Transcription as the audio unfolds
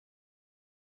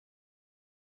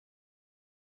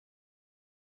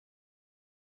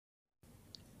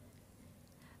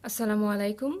আসসালামু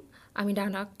আলাইকুম। আমি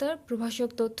ডান আক্তার, প্রভাষক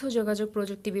তথ্য যোগাযোগ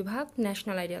প্রযুক্তি বিভাগ,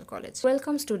 national ideal college.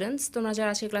 Welcome students, তোমরা যারা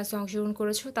আজকে ক্লাসে অংশগ্রহণ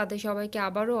করেছো তাদের সবাইকে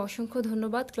আবারও অসংখ্য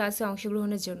ধন্যবাদ ক্লাসে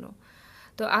অংশগ্রহণের জন্য।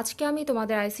 তো আজকে আমি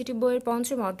তোমাদের আইসিটি বইয়ের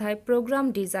পঞ্চম অধ্যায় প্রোগ্রাম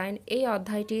ডিজাইন এই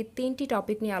অধ্যায়টির 3টি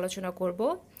টপিক নিয়ে আলোচনা করব।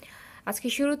 আজকে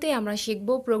শুরুতেই আমরা শিখব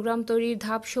প্রোগ্রাম তৈরির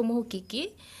ধাপসমূহ কী কী।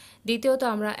 দ্বিতীয়ত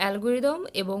আমরা অ্যালগরিদম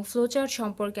এবং ফ্লোচার্ট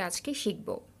সম্পর্কে আজকে শিখব।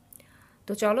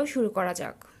 তো চলো শুরু করা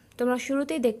যাক। তোমরা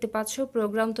শুরুতেই দেখতে পাচ্ছ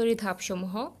প্রোগ্রাম তৈরির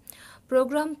ধাপসমূহ।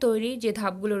 প্রোগ্রাম তৈরির যে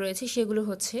ধাপগুলো রয়েছে সেগুলো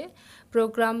হচ্ছে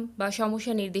প্রোগ্রাম বা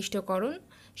সমস্যা নির্দিষ্টকরণ,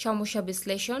 সমস্যা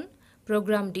বিশ্লেষণ,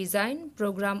 প্রোগ্রাম ডিজাইন,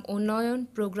 প্রোগ্রাম উন্নয়ন,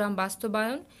 প্রোগ্রাম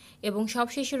বাস্তবায়ন এবং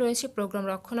সবশেষে রয়েছে প্রোগ্রাম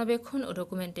রক্ষণাবেক্ষণ ও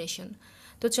ডকুমেন্টেশন।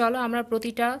 তো চলো আমরা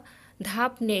প্রতিটা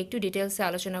ধাপ নিয়ে একটু ডিটেলসে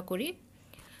আলোচনা করি।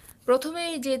 প্রথমে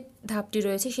যে ধাপটি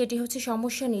রয়েছে সেটি হচ্ছে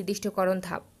সমস্যা নির্দিষ্টকরণ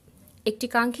ধাপ। একটি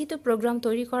কাঙ্ক্ষিত প্রোগ্রাম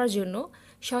তৈরি করার জন্য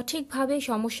সঠিকভাবে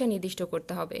সমস্যা নির্দিষ্ট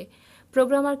করতে হবে।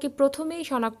 প্রোগ্রামারকে প্রথমেই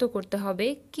শনাক্ত করতে হবে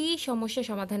কী সমস্যা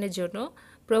সমাধানের জন্য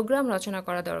প্রোগ্রাম রচনা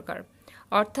করা দরকার,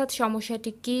 অর্থাৎ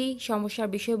সমস্যাটি কী,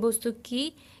 সমস্যার বিষয়বস্তু কী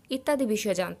ইত্যাদি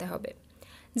বিষয় জানতে হবে।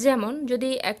 যেমন যদি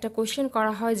একটা কোশ্চেন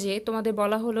করা হয় যে তোমাদের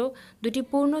বলা হলো দুটি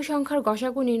পূর্ণ সংখ্যার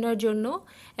গসাগু নির্ণয়ের জন্য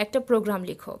একটা প্রোগ্রাম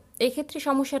লিখো, এক্ষেত্রে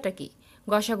সমস্যাটা কী?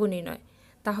 গসাগু নির্ণয়।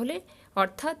 তাহলে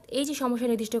অর্থাৎ এই যে সমস্যা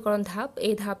নির্দিষ্টকরণ ধাপ,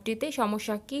 এই ধাপটিতে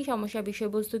সমস্যা কী, সমস্যার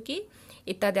বিষয়বস্তু কী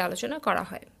ইত্যাদি আলোচনা করা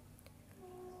হয়।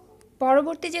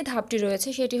 পরবর্তী যে ধাপটি রয়েছে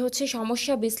সেটি হচ্ছে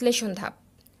সমস্যা বিশ্লেষণ ধাপ।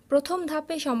 প্রথম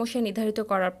ধাপে সমস্যা নির্ধারিত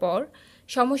করার পর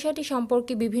সমস্যাটি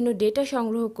সম্পর্কে বিভিন্ন ডেটা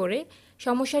সংগ্রহ করে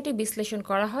সমস্যাটি বিশ্লেষণ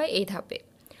করা হয় এই ধাপে।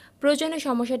 প্রয়োজনে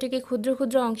সমস্যাটিকে ক্ষুদ্র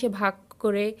ক্ষুদ্র অংশে ভাগ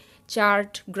করে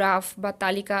চার্ট, গ্রাফ বা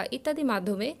তালিকা ইত্যাদি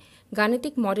মাধ্যমে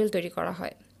গাণিতিক মডেল তৈরি করা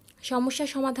হয়। সমস্যা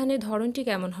সমাধানের ধরনটি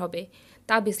কেমন হবে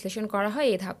তা বিশ্লেষণ করা হয়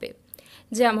এই ধাপে।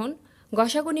 যেমন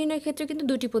গসাগু নির্ণয়ের ক্ষেত্রে কিন্তু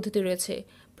দুটি পদ্ধতি রয়েছে,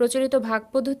 প্রচলিত ভাগ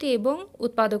পদ্ধতি এবং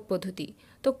উৎপাদক পদ্ধতি।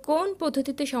 তো কোন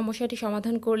পদ্ধতিতে সমস্যাটি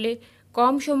সমাধান করলে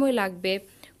কম সময় লাগবে,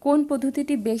 কোন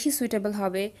পদ্ধতিটি বেশি সুইটেবল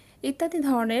হবে ইত্যাদি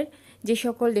ধরনের যে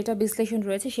সকল ডেটা বিশ্লেষণ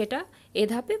রয়েছে সেটা এ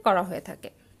ধাপে করা হয়ে থাকে।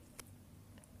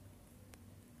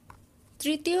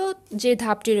 তৃতীয় যে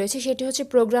ধাপটি রয়েছে সেটি হচ্ছে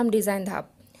প্রোগ্রাম ডিজাইন ধাপ।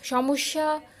 সমস্যা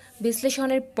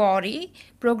বিশ্লেষণের পরই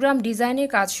প্রোগ্রাম ডিজাইনের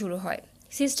কাজ শুরু হয়।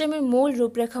 সিস্টেমের মূল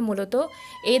রূপরেখা মূলত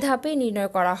এই ধাপে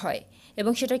নির্ণয় করা হয়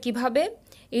এবং সেটা কিভাবে?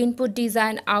 Input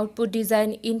design, output design,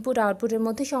 input আউটপুটের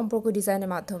মধ্যে সম্পর্ক ডিজাইনের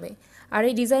মাধ্যমে। আর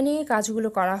এই ডিজাইনিংয়ের কাজগুলো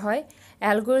করা হয়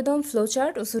অ্যালগরিদম,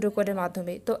 ফ্লোচার্ট ও সুডোকোডের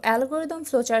মাধ্যমে। তো অ্যালগরিদম,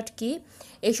 ফ্লোচার্ট কি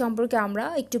এই সম্পর্কে আমরা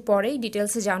একটু পরেই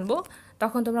ডিটেলসে জানবো,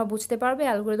 তখন তোমরা বুঝতে পারবে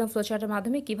অ্যালগরিদম ফ্লোচার্টের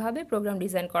মাধ্যমে কিভাবে প্রোগ্রাম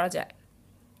ডিজাইন করা যায়।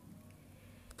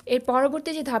 এর পরবর্তী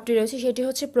যে ধাপটি রয়েছে সেটি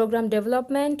হচ্ছে প্রোগ্রাম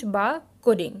ডেভেলপমেন্ট বা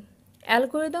কোডিং।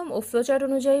 অ্যালগরিদম ও ফ্লোচার্ট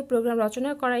অনুযায়ী প্রোগ্রাম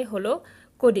রচনা করাই হলো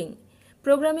কোডিং।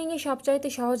 প্রোগ্রামিংয়ের সবচাইতে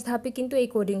সহজ ধাপই কিন্তু এই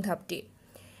কোডিং ধাপটি।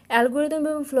 অ্যালগরিদম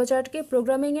এবং ফ্লোচার্টকে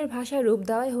প্রোগ্রামিংয়ের ভাষায় রূপ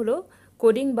দেওয়াই হলো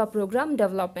কোডিং বা প্রোগ্রাম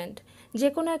ডেভেলপমেন্ট। যে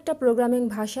কোনো একটা প্রোগ্রামিং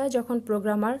ভাষায় যখন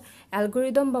প্রোগ্রামার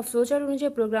অ্যালগরিদম বা ফ্লোচার্ট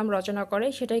অনুযায়ী প্রোগ্রাম রচনা করে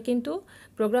সেটাই কিন্তু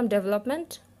প্রোগ্রাম ডেভেলপমেন্ট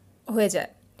হয়ে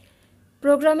যায়।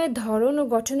 প্রোগ্রামের ধরন ও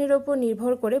গঠনের ওপর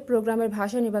নির্ভর করে প্রোগ্রামের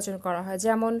ভাষা নির্বাচন করা হয়,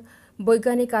 যেমন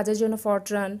বৈজ্ঞানিক কাজের জন্য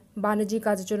ফরট্রান, বাণিজ্যিক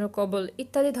কাজের জন্য কোবল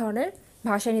ইত্যাদি ধরনের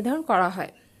ভাষা নির্ধারণ করা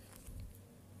হয়।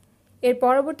 এর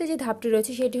পরবর্তী যে ধাপটি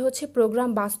রয়েছে সেটি হচ্ছে প্রোগ্রাম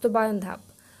বাস্তবায়ন ধাপ।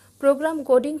 প্রোগ্রাম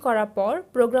কোডিং করার পর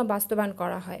প্রোগ্রাম বাস্তবায়ন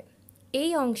করা হয়। এই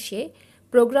অংশে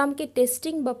প্রোগ্রামকে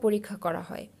টেস্টিং বা পরীক্ষা করা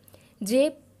হয় যে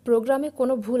প্রোগ্রামে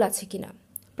কোনো ভুল আছে কিনা।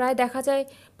 প্রায় দেখা যায়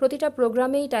প্রতিটা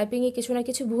প্রোগ্রামেই টাইপিংয়ে কিছু না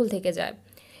কিছু ভুল থেকে যায়।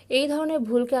 এই ধরনের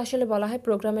ভুলকে আসলে বলা হয়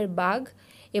প্রোগ্রামের বাগ,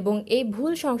 এবং এই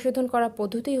ভুল সংশোধন করার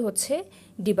পদ্ধতি হচ্ছে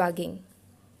ডিবাগিং।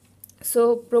 সো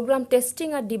প্রোগ্রাম টেস্টিং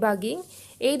আর ডিবাগিং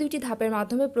এই দুটি ধাপের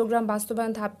মাধ্যমে প্রোগ্রাম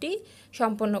বাস্তবায়ন ধাপটি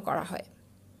সম্পন্ন করা হয়।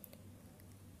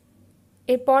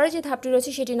 এরপরে যে ধাপটি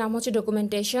রয়েছে সেটির নাম হচ্ছে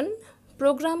ডকুমেন্টেশন।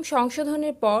 প্রোগ্রাম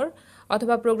সংশোধনের পর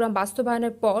অথবা প্রোগ্রাম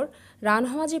বাস্তবায়নের পর রান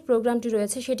হওয়া যে প্রোগ্রামটি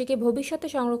রয়েছে সেটিকে ভবিষ্যতে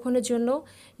সংরক্ষণের জন্য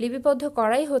লিপিবদ্ধ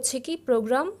করাই হচ্ছে কি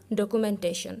প্রোগ্রাম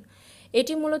ডকুমেন্টেশন।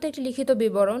 এটি মূলত একটি লিখিত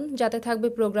বিবরণ যাতে থাকবে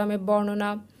প্রোগ্রামের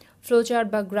বর্ণনা, ফ্লোচার্ট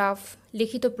বা গ্রাফ,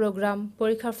 লিখিত প্রোগ্রাম,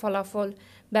 পরীক্ষার ফলাফল,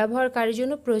 ব্যবহারকারীর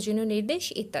জন্য প্রয়োজনীয় নির্দেশ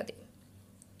ইত্যাদি।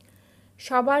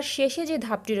 সবার শেষে যে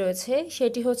ধাপটি রয়েছে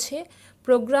সেটি হচ্ছে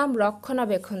প্রোগ্রাম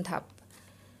রক্ষণাবেক্ষণ ধাপ।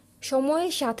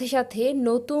 সময়ের সাথে সাথে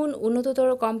নতুন উন্নততর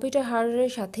কম্পিউটার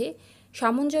হার্ডওয়্যারের সাথে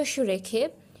সামঞ্জস্য রেখে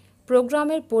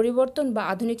প্রোগ্রামের পরিবর্তন বা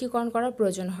আধুনিকীকরণ করার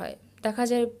প্রয়োজন হয়। দেখা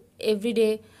যায় এভরিডে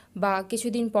বা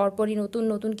কিছুদিন পরপরই নতুন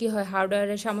নতুন কী হয়,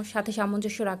 হার্ডওয়্যারের সাথে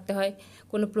সামঞ্জস্য রাখতে হয়।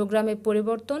 কোনো প্রোগ্রামের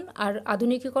পরিবর্তন আর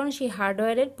আধুনিকীকরণ সেই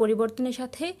হার্ডওয়্যারের পরিবর্তনের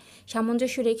সাথে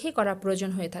সামঞ্জস্য রেখেই করা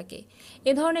প্রয়োজন হয়ে থাকে।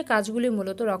 এ ধরনের কাজগুলি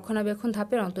মূলত রক্ষণাবেক্ষণ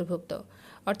ধাপের অন্তর্ভুক্ত।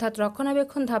 অর্থাৎ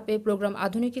রক্ষণাবেক্ষণ ধাপে প্রোগ্রাম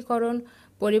আধুনিকীকরণ,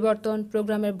 পরিবর্তন,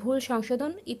 প্রোগ্রামের ভুল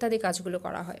সংশোধন ইত্যাদি কাজগুলো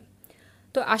করা হয়।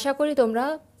 তো আশা করি তোমরা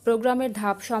প্রোগ্রামের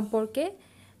ধাপ সম্পর্কে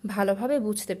ভালোভাবে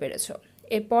বুঝতে পেরেছো।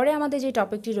 এরপরে আমাদের যে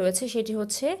টপিকটি রয়েছে সেটি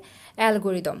হচ্ছে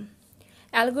অ্যালগরিদম।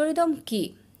 অ্যালগরিদম কি?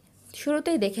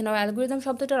 শুরুতেই দেখে নাও, অ্যালগরিদম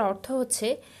শব্দটার অর্থ হচ্ছে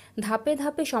ধাপে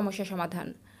ধাপে সমস্যা সমাধান।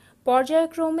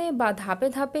 পর্যায়ক্রমে বা ধাপে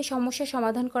ধাপে সমস্যা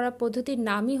সমাধান করার পদ্ধতির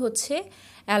নামই হচ্ছে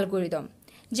অ্যালগরিদম।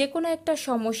 যে কোনো একটা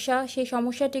সমস্যা, সেই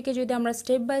সমস্যাটিকে যদি আমরা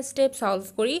স্টেপ বাই স্টেপ সলভ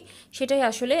করি, সেটাই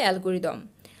আসলে অ্যালগরিদম।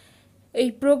 এই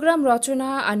প্রোগ্রাম রচনা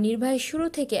আর নির্বাহের শুরু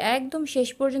থেকে একদম শেষ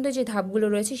পর্যন্ত যে ধাপগুলো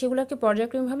রয়েছে সেগুলোকে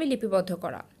পর্যায়ক্রমিকভাবে লিপিবদ্ধ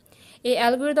করা। এই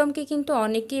অ্যালগরিদমকে কিন্তু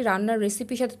অনেকেই রান্নার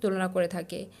রেসিপির সাথে তুলনা করে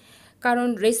থাকে। কারণ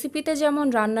রেসিপিতে যেমন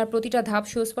রান্নার প্রতিটা ধাপ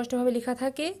সুস্পষ্টভাবে লেখা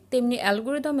থাকে, তেমনি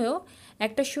অ্যালগরিদমেও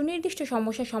একটা সুনির্দিষ্ট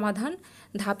সমস্যা সমাধান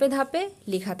ধাপে ধাপে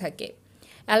লেখা থাকে।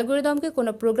 অ্যালগরিদমকে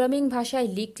কোনো প্রোগ্রামিং ভাষায়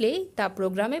লিখলেই তা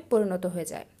প্রোগ্রামে পরিণত হয়ে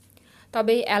যায়।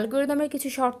 তবে এই অ্যালগরিদমের কিছু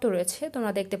শর্ত রয়েছে,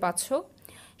 তোমরা দেখতে পাচ্ছ।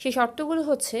 সেই শর্তগুলো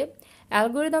হচ্ছে,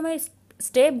 অ্যালগরিদমের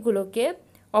স্টেপগুলোকে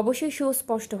অবশ্যই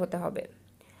সুস্পষ্ট হতে হবে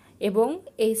এবং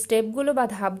এই স্টেপগুলো বা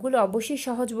ধাপগুলো অবশ্যই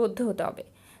সহজবোধ্য হতে হবে,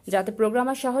 যাতে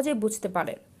প্রোগ্রামার সহজেই বুঝতে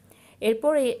পারে।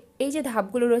 এরপর এই যে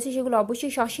ধাপগুলো রয়েছে সেগুলো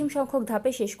অবশ্যই সসীম সংখ্যক ধাপে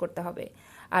শেষ করতে হবে,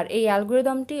 আর এই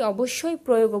অ্যালগরিদমটি অবশ্যই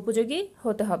প্রয়োগ উপযোগী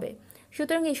হতে হবে।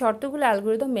 সুতরাং এই শর্তগুলো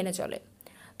অ্যালগরিদম মেনে চলে।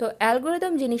 তো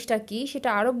অ্যালগরিদম জিনিসটা কি সেটা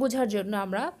আরও বোঝার জন্য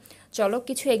আমরা চলো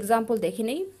কিছু এক্সাম্পল দেখে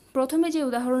নিই। প্রথমে যে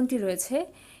উদাহরণটি রয়েছে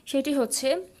সেটি হচ্ছে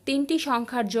 3টি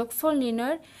সংখ্যার যোগফল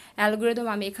নির্ণয়ের অ্যালগরিদম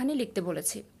আমি এখানে লিখতে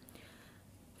বলেছি।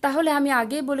 তাহলে আমি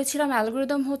আগেই বলেছিলাম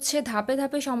অ্যালগরিদম হচ্ছে ধাপে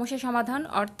ধাপে সমস্যা সমাধান,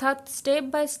 অর্থাৎ স্টেপ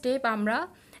বাই স্টেপ আমরা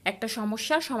একটা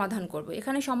সমস্যার সমাধান করব।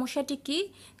 এখানে সমস্যাটি কি?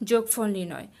 যোগফল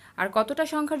নির্ণয়। আর কতটা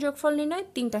সংখ্যার যোগফল নির্ণয়?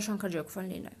 3টা সংখ্যার যোগফল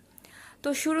নির্ণয়। তো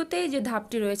শুরুতেই যে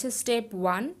ধাপটি রয়েছে স্টেপ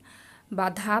 1 বা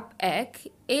ধাপ 1,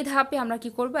 এই ধাপে আমরা কি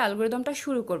করব? অ্যালগরিদমটা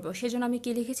শুরু করব। সেজন্য আমি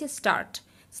কি লিখেছি? স্টার্ট।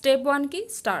 স্টেপ 1 কি?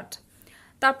 স্টার্ট।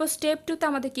 তারপর স্টেপ 2তে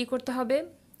আমাদের কি করতে হবে?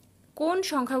 কোন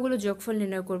সংখ্যাগুলো যোগফল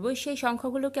নির্ণয় করব সেই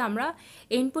সংখ্যাগুলোকে আমরা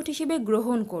ইনপুট হিসেবে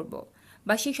গ্রহণ করব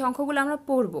বা সেই সংখ্যাগুলো আমরা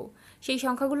পড়ব। সেই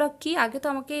সংখ্যাগুলো কি? আগে তো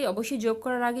আমাকে অবশ্যই যোগ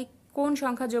করার আগে কোন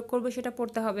সংখ্যা যোগ করব সেটা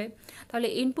পড়তে হবে। তাহলে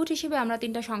ইনপুট হিসেবে আমরা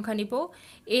 3টা সংখ্যা নিব,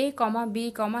 a, b,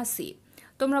 c।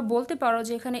 তোমরা বলতে পারো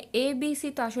যে এখানে a, b, c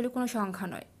তো আসলে কোনো সংখ্যা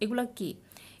নয়, এগুলো কি?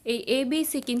 এই a, b,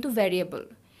 c কিন্তু ভ্যারিয়েবল।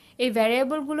 এই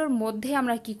ভ্যারিয়েবলগুলোর মধ্যে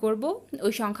আমরা কি করব?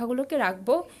 ওই সংখ্যাগুলোকে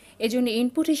রাখবো। এজন্য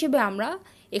ইনপুট হিসেবে আমরা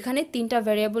এখানে 3টা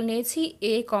ভ্যারিয়েবল নিয়েছি,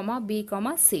 a, b,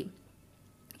 c।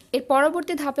 এর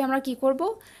পরবর্তী ধাপে আমরা কি করব?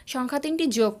 সংখ্যা 3টি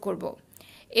যোগ করব,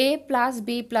 a plus b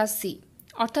plus c।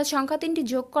 অর্থাৎ সংখ্যা 3টি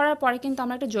যোগ করার পরে কিন্তু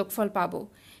আমরা একটা যোগফল পাবো।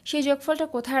 সেই যোগফলটা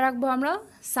কোথায় রাখবো? আমরা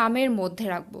সামের মধ্যে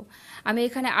রাখবো। আমি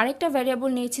এখানে আরেকটা ভ্যারিয়েবল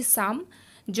নিয়েছি সাম।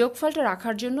 যোগফলটা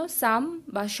রাখার জন্য সাম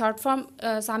বা শর্ট ফর্ম,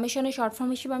 সামেশনের শর্ট ফর্ম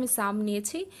হিসেবে আমি সাম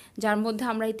নিয়েছি, যার মধ্যে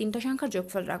আমরা এই 3টা সংখ্যার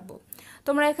যোগফল রাখবো।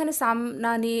 তোমরা এখানে সাম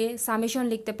না নিয়ে সামেশন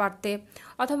লিখতে পারতে,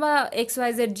 অথবা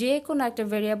XYZ যে কোনো একটা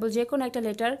ভ্যারিয়েবল, যে কোনো একটা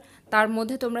লেটার, তার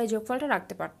মধ্যে তোমরা এই যোগফলটা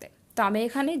রাখতে পারতে। তো আমি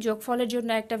এখানে যোগফলের জন্য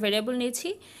একটা ভ্যারিয়েবল নিয়েছি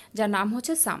যার নাম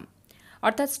হচ্ছে সাম।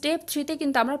 অর্থাৎ স্টেপ 3তে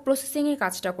কিন্তু আমরা প্রসেসিংয়ের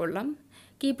কাজটা করলাম।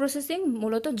 কি প্রসেসিং?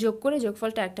 মূলত যোগ করে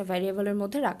যোগফলটা একটা ভ্যারিয়েবলের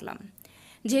মধ্যে রাখলাম।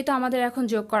 যেহেতু আমাদের এখন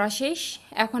যোগ করা শেষ,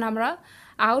 এখন আমরা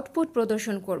আউটপুট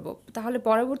প্রদর্শন করব। তাহলে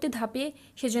পরবর্তী ধাপে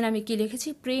সেজন্য আমি কি লিখেছি?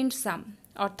 প্রিন্ট সাম।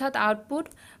 অর্থাৎ আউটপুট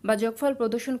বা যোগফল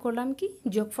প্রদর্শন করলাম কি?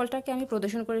 যোগফলটাকে আমি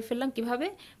প্রদর্শন করে ফেললাম কিভাবে?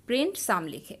 প্রিন্ট সাম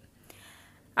লিখে।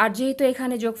 আর যেহেতু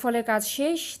এখানে যোগফলের কাজ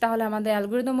শেষ, তাহলে আমাদের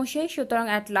অ্যালগরিদমও শেষ। সুতরাং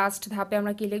অ্যাট লাস্ট ধাপে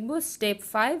আমরা কি লিখব? Step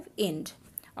 5 and.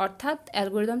 অর্থাৎ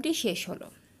অ্যালগরিদমটি শেষ হলো।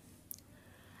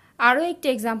 আরও একটি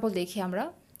এক্সাম্পল দেখি আমরা।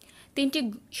 3টি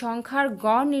সংখ্যার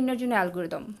গড় নির্ণয়ের জন্য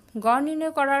অ্যালগরিদম। গড়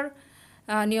নির্ণয় করার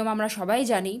নিয়ম আমরা সবাই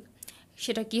জানি।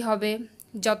 সেটা কি হবে?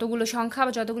 যতগুলো সংখ্যা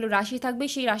বা যতগুলো রাশি থাকবে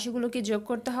সেই রাশিগুলোকে যোগ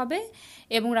করতে হবে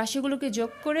এবং রাশিগুলোকে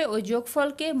যোগ করে ওই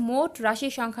যোগফলকে মোট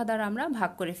রাশির সংখ্যা দ্বারা আমরা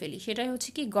ভাগ করে ফেলি। সেটাই হচ্ছে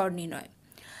কি? গড় নির্ণয়।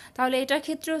 তাহলে এটার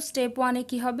ক্ষেত্রেও স্টেপ 1-এ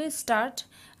কী হবে? স্টার্ট।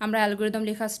 আমরা অ্যালগরিদম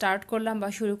লেখা স্টার্ট করলাম বা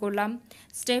শুরু করলাম।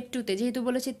 স্টেপ 2-তে যেহেতু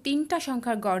বলেছে 3টা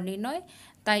সংখ্যার গড় নির্ণয়,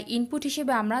 তাই ইনপুট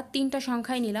হিসেবে আমরা 3টা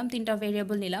সংখ্যাই নিলাম, 3টা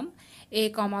ভেরিয়েবল নিলাম, a,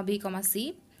 b, c।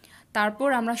 তারপর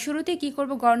আমরা শুরুতে কি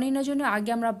করব? গড় নির্ণয়ের জন্য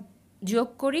আগে আমরা যোগ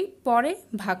করি, পরে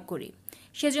ভাগ করি।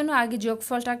 সেজন্য আগে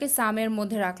যোগফলটাকে সামের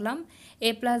মধ্যে রাখলাম, a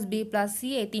plus b plus c।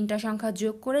 এই 3টা সংখ্যা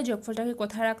যোগ করে যোগফলটাকে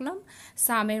কোথায় রাখলাম?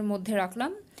 সামের মধ্যে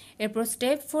রাখলাম। এরপর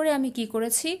স্টেপ 4-এ আমি কি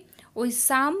করেছি? ওই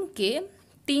সামকে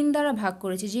 3 দ্বারা ভাগ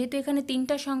করেছি। যেহেতু এখানে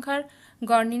 3টা সংখ্যার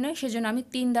গড় নির্ণয়, সেজন্য আমি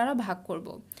 3 দ্বারা ভাগ করব।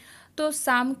 তো তো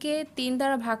সামকে 3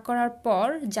 দ্বারা ভাগ করার পর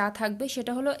যা থাকবে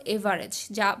সেটা হলো এভারেজ,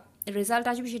 যা রেজাল্ট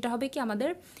আসবে সেটা হবে কি আমাদের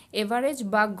এভারেজ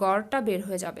বা গড়টা বের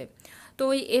হয়ে যাবে। তো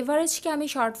ওই এভারেজকে আমি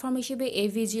শর্ট ফর্ম হিসেবে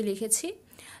এভিজি লিখেছি।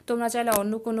 তোমরা চাইলে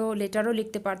অন্য কোনো লেটারও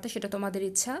লিখতে পারতে, সেটা তোমাদের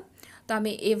ইচ্ছা। তো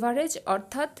আমি এভারেজ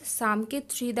অর্থাৎ সামকে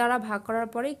 3 দ্বারা ভাগ করার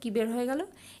পরে কি বের হয়ে গেল,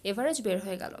 এভারেজ বের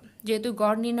হয়ে গেল। যেহেতু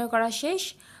গড় নির্ণয় করা শেষ,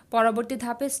 পরবর্তী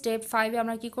ধাপে স্টেপ 5-এ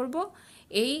আমরা কি করব,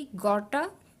 এই গড়টা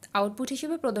আউটপুট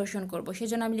হিসেবে প্রদর্শন করব।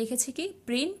 সেজন্য আমি লিখেছি কি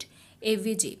প্রিন্ট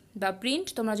এভিজি বা প্রিন্ট,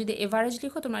 তোমরা যদি এভারেজ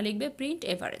লিখো তোমরা লিখবে প্রিন্ট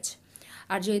এভারেজ।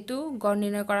 আর যেহেতু গড়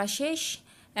নির্ণয় করা শেষ,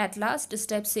 অ্যাট লাস্ট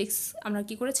স্টেপ 6 আমরা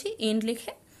কি করেছি, এন্ড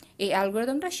লিখে এই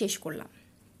অ্যালগোরিদমটা শেষ করলাম।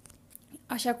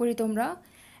 আশা করি তোমরা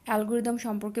অ্যালগোরিদম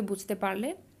সম্পর্কে বুঝতে পারলে।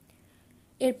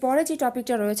 এরপরে যে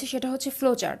টপিকটা রয়েছে সেটা হচ্ছে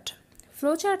ফ্লোচার্ট।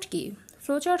 ফ্লোচার্ট কি?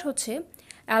 ফ্লোচার্ট হচ্ছে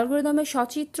অ্যালগোরিদমের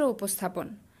সচিত্র উপস্থাপন।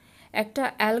 একটা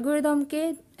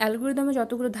অ্যালগোরিদমে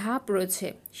যতগুলো ধাপ রয়েছে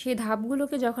সেই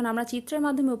ধাপগুলোকে যখন আমরা চিত্রের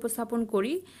মাধ্যমে উপস্থাপন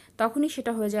করি তখনই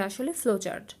সেটা হয়ে যায় আসলে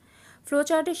ফ্লোচার্ট।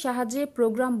 ফ্লোচার্টের সাহায্যে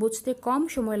প্রোগ্রাম বুঝতে কম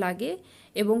সময় লাগে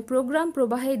এবং প্রোগ্রাম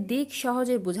প্রবাহের দিক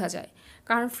সহজে বোঝা যায়।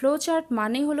 কারণ ফ্লোচার্ট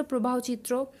মানেই হলো প্রবাহ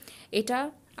চিত্র। এটা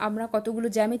আমরা কতগুলো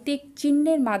জ্যামিতিক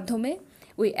চিহ্নের মাধ্যমে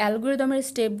ওই অ্যালগোরিদমের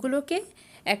স্টেপগুলোকে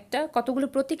কতগুলো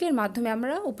প্রতীকের মাধ্যমে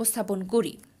আমরা উপস্থাপন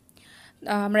করি।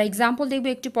 আমরা এক্সাম্পল দেখব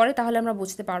একটু পরে, তাহলে আমরা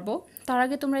বুঝতে পারবো। তার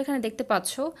আগে তোমরা এখানে দেখতে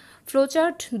পাচ্ছ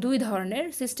ফ্লোচার্ট 2 ধরনের,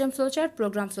 সিস্টেম ফ্লোচার্ট,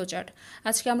 প্রোগ্রাম ফ্লোচার্ট।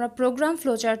 আজকে আমরা প্রোগ্রাম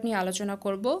ফ্লোচার্ট নিয়ে আলোচনা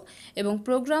করব এবং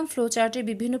প্রোগ্রাম ফ্লোচার্টের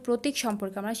বিভিন্ন প্রতীক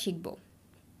সম্পর্কে আমরা শিখব।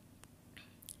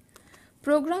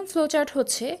 প্রোগ্রাম ফ্লোচার্ট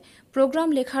হচ্ছে প্রোগ্রাম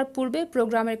লেখার পূর্বে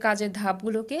প্রোগ্রামের কাজের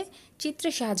ধাপগুলোকে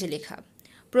চিত্রের সাহায্যে লেখা।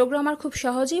 প্রোগ্রামার খুব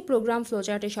সহজেই প্রোগ্রাম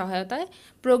ফ্লোচার্টের সহায়তায়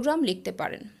প্রোগ্রাম লিখতে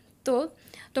পারেন। তো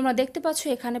তোমরা দেখতে পাচ্ছ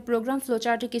এখানে প্রোগ্রাম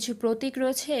ফ্লোচার্টে কিছু প্রতীক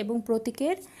রয়েছে এবং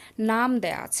প্রতীকের নাম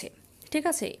দেয়া আছে। ঠিক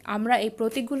আছে, আমরা এই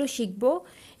প্রতীকগুলো শিখব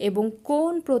এবং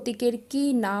কোন প্রতীকের কি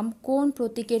নাম, কোন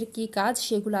প্রতীকের কি কাজ,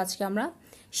 সেগুলো আজকে আমরা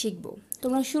শিখব।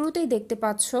 তোমরা শুরুতেই দেখতে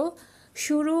পাচ্ছ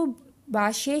শুরু বা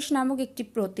শেষ নামক একটি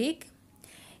প্রতীক।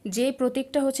 যে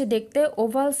প্রতীকটা হচ্ছে দেখতে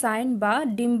ওভাল সাইন বা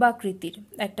ডিম্বাকৃতির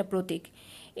একটা প্রতীক।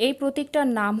 এই প্রতীকটার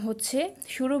নাম হচ্ছে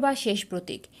শুরু বা শেষ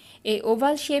প্রতীক। এই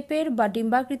ওভাল শেপের বা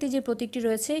ডিম্বাকৃতি যে প্রতীকটি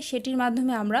রয়েছে সেটির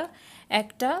মাধ্যমে আমরা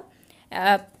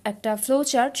একটা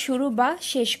ফ্লোচার্ট শুরু বা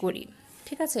শেষ করি।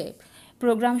 ঠিক আছে,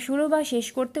 প্রোগ্রাম শুরু বা শেষ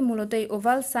করতে মূলত এই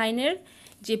ওভাল সাইনের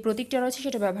যে প্রতীকটা রয়েছে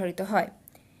সেটা ব্যবহৃত হয়।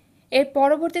 এর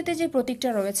পরবর্তীতে যে প্রতীকটা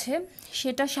রয়েছে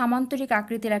সেটা সামান্তরিক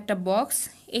আকৃতির একটা বক্স।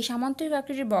 এই সামান্তরিক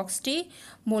আকৃতির বক্সটি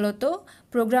মূলত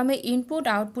প্রোগ্রামে ইনপুট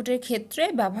আউটপুটের ক্ষেত্রে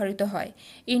ব্যবহৃত হয়।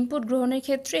 ইনপুট গ্রহণের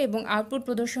ক্ষেত্রে এবং আউটপুট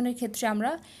প্রদর্শনের ক্ষেত্রে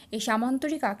আমরা এই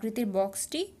সামান্তরিক আকৃতির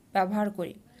বক্সটি ব্যবহার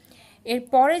করি।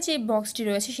 এরপরে যে বক্সটি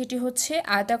রয়েছে সেটি হচ্ছে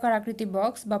আয়তাকার আকৃতি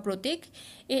বক্স বা প্রতীক।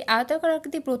 এই আয়তাকার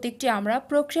আকৃতি প্রতীকটি আমরা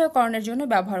প্রক্রিয়াকরণের জন্য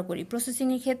ব্যবহার করি।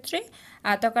 প্রসেসিংয়ের ক্ষেত্রে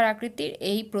আয়তাকার আকৃতির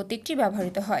এই প্রতীকটি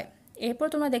ব্যবহৃত হয়। এরপর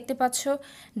তোমরা দেখতে পাচ্ছ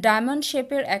ডায়মন্ড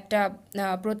শেপের একটা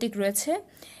প্রতীক রয়েছে।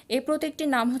 এই প্রতীকটির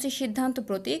নাম হচ্ছে সিদ্ধান্ত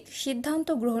প্রতীক। সিদ্ধান্ত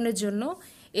গ্রহণের জন্য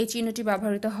এই চিহ্নটি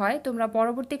ব্যবহৃত হয়। তোমরা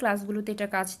পরবর্তী ক্লাসগুলোতে এটা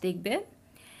কাজ দেখবে।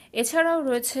 এছাড়াও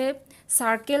রয়েছে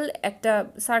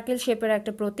সার্কেল শেপের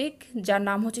একটা প্রতীক যার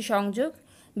নাম হচ্ছে সংযোগ।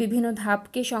 বিভিন্ন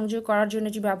ধাপকে সংযোগ করার জন্য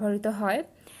এটি ব্যবহৃত হয়।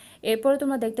 এরপরে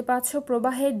তোমরা দেখতে পাচ্ছ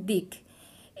প্রবাহের দিক।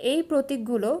 এই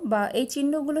প্রতীকগুলো বা এই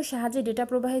চিহ্নগুলোর সাহায্যে ডেটা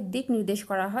প্রবাহের দিক নির্দেশ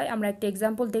করা হয়। আমরা একটা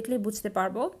এক্সাম্পল দেখলেই বুঝতে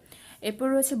পারবো। এরপর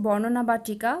রয়েছে বর্ণনা বা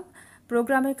টিকা।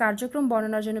 প্রোগ্রামের কার্যক্রম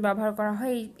বর্ণনার জন্য ব্যবহার করা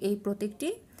হয় এই প্রতীকটি।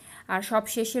 আর সব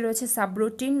শেষে রয়েছে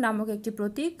সাবরুটিন নামক একটি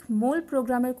প্রতীক। মূল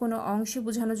প্রোগ্রামের কোনো অংশ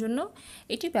বোঝানোর জন্য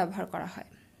এটি ব্যবহার করা হয়।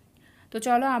 তো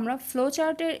চলো আমরা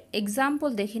ফ্লোচার্টের এক্সাম্পল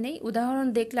দেখে নেই। উদাহরণ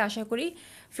দেখলে আশা করি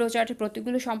ফ্লোচার্টের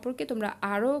প্রতীকগুলো সম্পর্কে তোমরা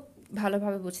আরও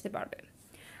ভালোভাবে বুঝতে পারবে।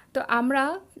 তো আমরা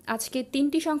আজকে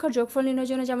 3টি সংখ্যার যোগফল নির্ণয়ের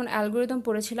জন্য যেমন অ্যালগোরিদম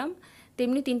পড়েছিলাম,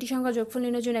 তেমনি 3টি সংখ্যার যোগফল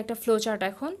নির্ণয়ের জন্য একটা ফ্লোচার্ট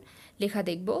এখন লেখা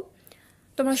দেখব।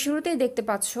 তোমরা শুরুতেই দেখতে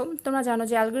পাচ্ছ, তোমরা জানো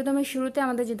যে অ্যালগোরিদমের শুরুতে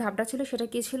আমাদের যে ধাপটা ছিল সেটা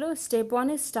কী ছিল, স্টেপ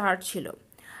 1-এ স্টার্ট ছিল।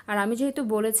 আর আমি যেহেতু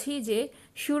বলেছি যে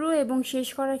শুরু এবং শেষ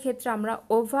করার ক্ষেত্রে আমরা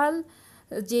ওভাল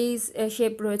যেই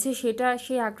শেপ রয়েছে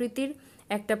সেই আকৃতির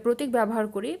একটা প্রতীক ব্যবহার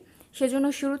করি, সেজন্য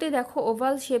শুরুতেই দেখো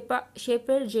ওভাল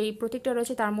শেপের যেই প্রতীকটা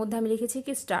রয়েছে তার মধ্যে আমি লিখেছি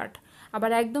কি স্টার্ট।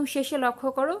 আবার একদম শেষে লক্ষ্য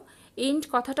করো এন্ড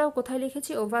কথাটাও কোথায়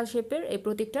লিখেছি, ওভাল শেপের এই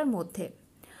প্রতীকটার মধ্যে।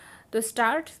 তো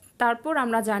স্টার্ট, তারপর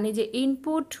আমরা জানি যে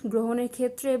ইনপুট গ্রহণের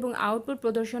ক্ষেত্রে এবং আউটপুট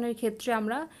প্রদর্শনের ক্ষেত্রে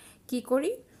আমরা কি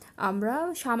করি, আমরা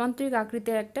সামান্তরিক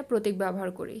আকৃতির একটা প্রতীক ব্যবহার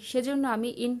করি। সেজন্য আমি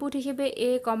ইনপুট হিসেবে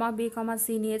A, B, C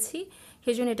নিয়েছি।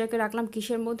 সেজন্য এটাকে রাখলাম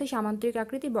কিসের মধ্যে, সামান্তরিক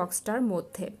আকৃতি বক্সটার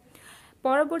মধ্যে।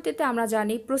 পরবর্তীতে আমরা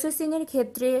জানি প্রসেসিংয়ের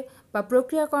ক্ষেত্রে বা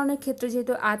প্রক্রিয়াকরণের ক্ষেত্রে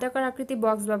যেহেতু আয়তাকার আকৃতি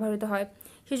বক্স ব্যবহৃত হয়,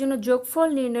 সেজন্য যোগফল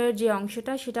নির্ণয়ের যে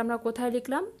অংশটা সেটা আমরা কোথায়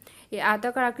লিখলাম, এই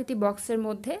আয়তাকার আকৃতি বক্সের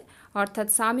মধ্যে, অর্থাৎ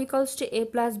সাম equals to a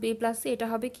plus b plus c, এটা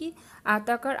হবে কি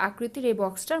আয়তাকার আকৃতির এই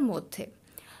বক্সটার মধ্যে।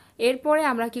 এরপরে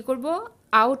আমরা কি করব,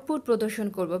 আউটপুট প্রদর্শন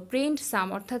করব, প্রিন্ট সাম,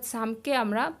 অর্থাৎ সামকে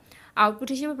আমরা আউটপুট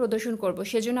হিসেবে প্রদর্শন করব।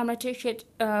 সেজন্য আমরা ঠিক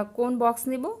কোন বক্স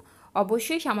নিব,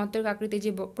 অবশ্যই সামান্তরিক আকৃতির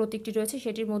যে প্রতীকটি রয়েছে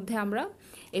সেটির মধ্যে আমরা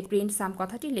এই প্রিন্ট সাম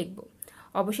কথাটি লিখব।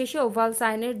 অবশেষে ওভাল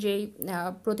সাইনের যেই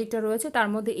প্রতীকটা রয়েছে তার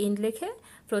মধ্যে ইন্ড লিখে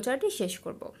ফ্লোচার্টটি শেষ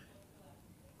করব।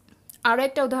 আরও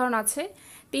একটা উদাহরণ আছে,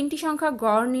 3টি সংখ্যা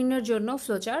গড় নির্ণয়ের জন্য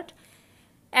ফ্লোচার্ট।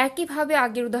 একইভাবে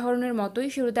আগের উদাহরণের মতোই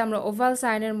শুরুতে আমরা ওভাল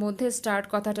সাইনের মধ্যে স্টার্ট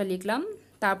কথাটা লিখলাম।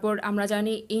 তারপর আমরা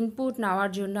জানি ইনপুট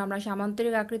নেওয়ার জন্য আমরা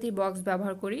সামান্তরিক আকৃতির বক্স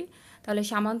ব্যবহার করি। তাহলে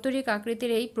সামান্তরিক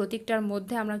আকৃতির এই প্রতীকটার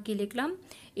মধ্যে আমরা কি লিখলাম,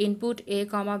 ইনপুট a,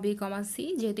 b, c,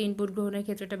 যেহেতু ইনপুট গ্রহণের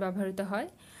ক্ষেত্রে এটা ব্যবহৃত হয়।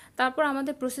 তারপর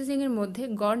আমাদের প্রসেসিংয়ের মধ্যে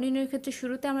গড় নির্ণয়ের ক্ষেত্রে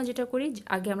শুরুতে আমরা যেটা করি,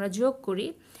 আগে আমরা যোগ করি।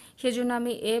 সেজন্য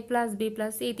আমি a plus b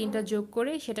plus c এই তিনটা যোগ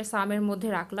করে সেটা সামের মধ্যে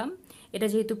রাখলাম। এটা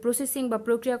যেহেতু প্রসেসিং বা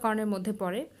প্রক্রিয়াকরণের মধ্যে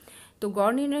পড়ে, তো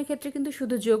গড় নির্ণয়ের ক্ষেত্রে কিন্তু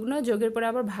শুধু যোগ নয়, যোগের পরে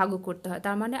আবার ভাগও করতে হয়।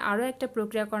 তার মানে আরও একটা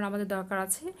প্রক্রিয়াকরণ আমাদের দরকার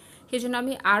আছে। সেজন্য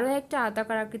আমি আরও একটা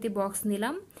আয়তাকার আকৃতি বক্স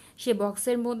নিলাম। সে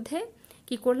বক্সের মধ্যে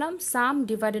কি করলাম, সাম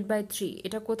ডিভাইডেড বাই 3,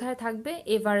 এটা কোথায় থাকবে,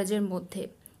 এভারেজের মধ্যে,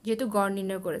 যেহেতু গড়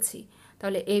নির্ণয় করেছি।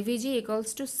 তাহলে AVG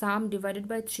equals to some divided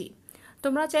by 3।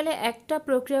 তোমরা চাইলে একটা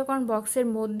প্রক্রিয়াকরণ বক্সের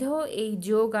মধ্যেও এই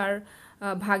যোগ আর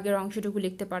ভাগের অংশটুকু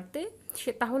লিখতে পারতে,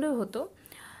 সে তাহলেও হতো।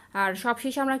 আর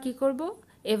সবশেষে আমরা কি করব,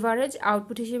 এভারেজ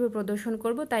আউটপুট হিসেবে প্রদর্শন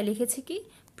করব, তাই লিখেছি কি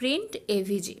প্রিন্ট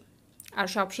এভিজি। আর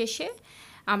সবশেষে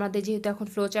আমাদের যেহেতু এখন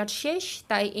ফ্লোচার্ট শেষ,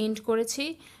 তাই এন্ড করেছি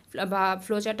বা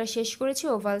ফ্লোচার্টটা শেষ করেছি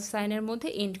ওভাল সাইনের মধ্যে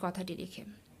এন্ড কথাটি লিখে।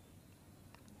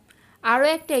 আরও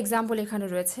একটা এক্সাম্পল এখানে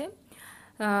রয়েছে,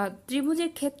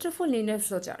 ত্রিভুজের ক্ষেত্রফল নির্ণয়ের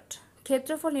ফ্লোচার্ট।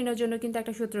 ক্ষেত্রফল নির্ণয়ের জন্য কিন্তু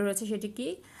একটা সূত্র রয়েছে, সেটি কি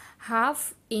হাফ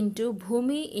ইন্টু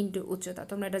ভূমি ইন্টু উচ্চতা।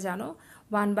 তোমরা এটা জানো,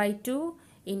 1/2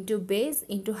 ইন্টু বেস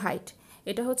ইন্টু হাইট।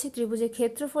 এটা হচ্ছে ত্রিভুজের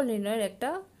ক্ষেত্রফল নির্ণয়ের একটা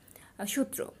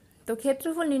সূত্র। তো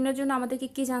ক্ষেত্রফল নির্ণয়ের জন্য আমাদেরকে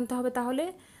কি জানতে হবে, তাহলে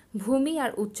ভূমি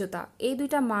আর উচ্চতা এই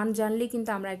দুইটা মান জানলেই কিন্তু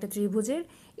আমরা একটা ত্রিভুজের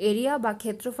এরিয়া বা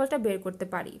ক্ষেত্রফলটা বের করতে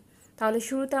পারি। তাহলে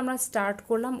শুরুতে আমরা স্টার্ট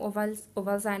করলাম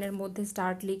ওভাল সাইনের মধ্যে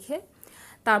স্টার্ট লিখে।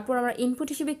 তারপর আমরা ইনপুট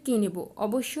হিসেবে কী নিব,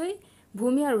 অবশ্যই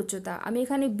ভূমি আর উচ্চতা। আমি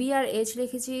এখানে বি আর এইচ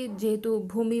লিখেছি, যেহেতু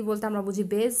ভূমি বলতে আমরা বুঝি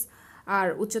বেস আর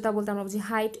উচ্চতা বলতে আমরা বুঝি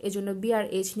হাইট, এজন্য বি আর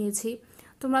এইচ নিয়েছি।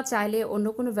 তোমরা চাইলে অন্য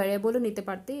কোনো ভ্যারিয়েবলও নিতে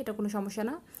পারতে, এটা কোনো সমস্যা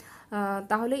না।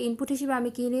 তাহলে ইনপুট হিসেবে আমি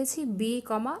কী নিয়েছি, বি,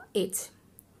 এইচ।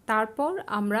 তারপর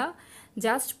আমরা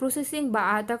জাস্ট প্রসেসিং বা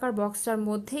আয়তাকার বক্সটার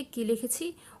মধ্যে কি লিখেছি,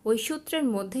 ওই সূত্রের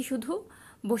মধ্যে শুধু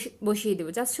বসিয়ে দেবো।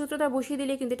 জাস্ট সূত্রটা বসিয়ে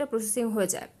দিলে কিন্তু এটা প্রসেসিং হয়ে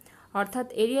যায়। অর্থাৎ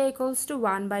area equals to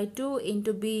 1/2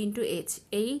 into B into H,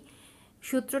 এই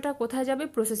সূত্রটা কোথায় যাবে,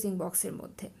 প্রসেসিং বক্সের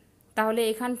মধ্যে। তাহলে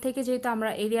এখান থেকে যেহেতু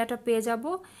আমরা এরিয়াটা পেয়ে যাব,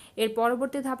 এর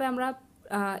পরবর্তী ধাপে আমরা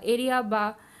এরিয়া বা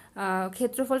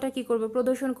ক্ষেত্রফলটা কি করব,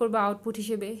 প্রদর্শন করব আউটপুট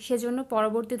হিসেবে। সেজন্য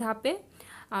পরবর্তী ধাপে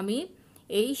আমি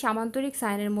এই সামান্তরিক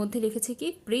সাইনের মধ্যে লিখেছি কি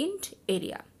প্রিন্ট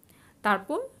এরিয়া,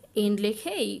 তারপর এন্ড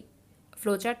লিখে এই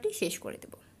ফ্লোচার্টটি শেষ করে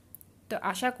দেব। তো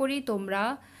আশা করি তোমরা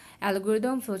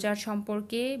অ্যালগরিদম ফ্লোচার্ট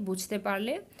সম্পর্কে বুঝতে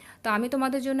পারলে। তো আমি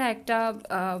তোমাদের জন্য একটা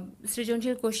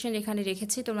সৃজনশীল কোশ্চেন এখানে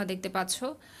রেখেছি, তোমরা দেখতে পাচ্ছ,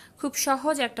 খুব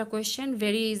সহজ একটা কোশ্চেন,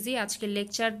 ভেরি ইজি। আজকের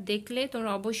লেকচার দেখলে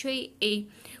তোমরা অবশ্যই এই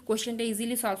কোশ্চেনটা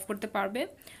ইজিলি সলভ করতে পারবে।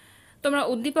 তোমরা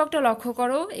উদ্দীপকটা লক্ষ্য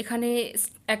করো, এখানে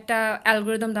একটা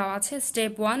অ্যালগরিদম দেওয়া আছে।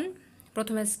 স্টেপ 1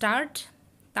 প্রথমে স্টার্ট,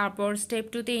 তারপর স্টেপ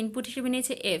 2তে ইনপুট হিসেবে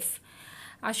নিয়েছে এফ।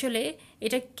 আসলে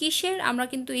এটা কিসের আমরা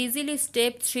কিন্তু ইজিলি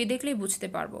স্টেপ 3 দেখলেই বুঝতে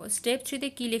পারবো। স্টেপ 3তে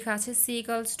কী লেখা আছে, C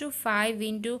equals to 5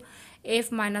 into F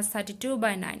minus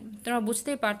 32/9। তোমরা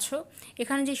বুঝতেই পারছো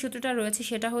এখানে যে সূত্রটা রয়েছে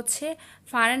সেটা হচ্ছে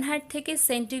ফারেনহাইট থেকে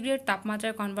সেন্টিগ্রেড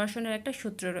তাপমাত্রার কনভার্সনের একটা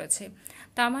সূত্র রয়েছে।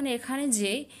 তার মানে এখানে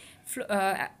যে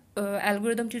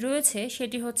অ্যালগরিদমটি রয়েছে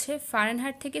সেটি হচ্ছে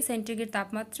ফারেনহাইট থেকে সেন্টিগ্রেড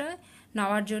তাপমাত্রায়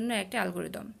নেওয়ার জন্য একটা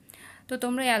অ্যালগরিদম। তো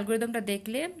তোমরা এই অ্যালগরিদমটা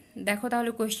দেখো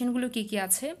তাহলে কোয়েশ্চেনগুলো কী কী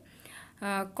আছে।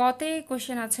 কতে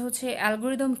কোশ্চেন আছে হচ্ছে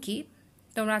অ্যালগরিদম কি,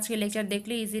 তোমরা আজকে লেকচার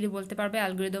দেখলে ইজিলি বলতে পারবে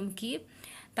অ্যালগরিদম কি।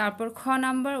 তারপর খ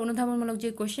নাম্বার অনুধাবনমূলক যে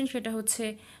কোশ্চেন সেটা হচ্ছে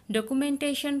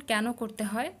ডকুমেন্টেশন কেন করতে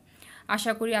হয়।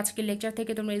 আশা করি আজকের লেকচার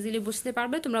থেকে তোমরা ইজিলি বুঝতে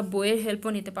পারবে, তোমরা বইয়ের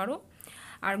হেল্পও নিতে পারো।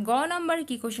 আর গ নাম্বারে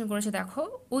কী কোশ্চেন করেছে দেখো,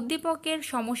 উদ্দীপকের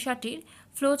সমস্যাটির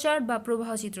ফ্লোচার্ট বা প্রবাহ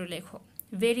চিত্র লেখো।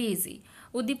 ভেরি ইজি,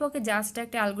 উদ্দীপকে জাস্ট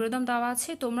একটা অ্যালগরিদম দেওয়া আছে,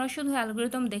 তোমরা শুধু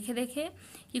অ্যালগরিদম দেখে দেখে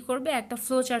কি করবে, একটা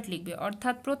ফ্লোচার্ট লিখবে।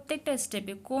 অর্থাৎ প্রত্যেকটা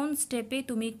স্টেপে কোন স্টেপে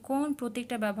তুমি কোন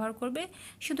প্রতীকটা ব্যবহার করবে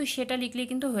শুধু সেটা লিখলে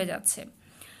কিন্তু হয়ে যাচ্ছে।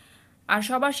 আর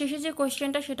সবার শেষে যে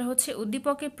কোশ্চেনটা সেটা হচ্ছে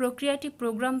উদ্দীপকের প্রক্রিয়াটি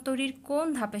প্রোগ্রাম তৈরির কোন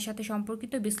ধাপের সাথে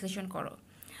সম্পর্কিত বিশ্লেষণ করো।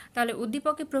 তাহলে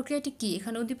উদ্দীপকের প্রক্রিয়াটি কি,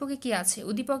 এখানে উদ্দীপকে কি আছে,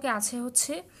 উদ্দীপকে আছে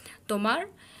হচ্ছে তোমার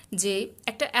যে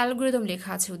একটা অ্যালগরিদম লেখা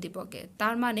আছে উদ্দীপকে।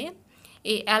 তার মানে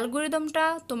এই অ্যালগোরিদমটা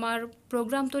তোমার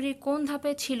প্রোগ্রাম তৈরির কোন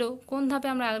ধাপে ছিল, কোন ধাপে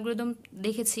আমরা অ্যালগোরিদম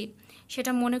দেখেছি,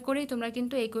 সেটা মনে করেই তোমরা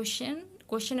কিন্তু এই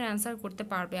কোশ্চেনের অ্যান্সার করতে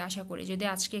পারবে আশা করি, যদি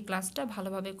আজকে ক্লাসটা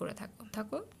ভালোভাবে করে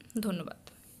থাকো। ধন্যবাদ।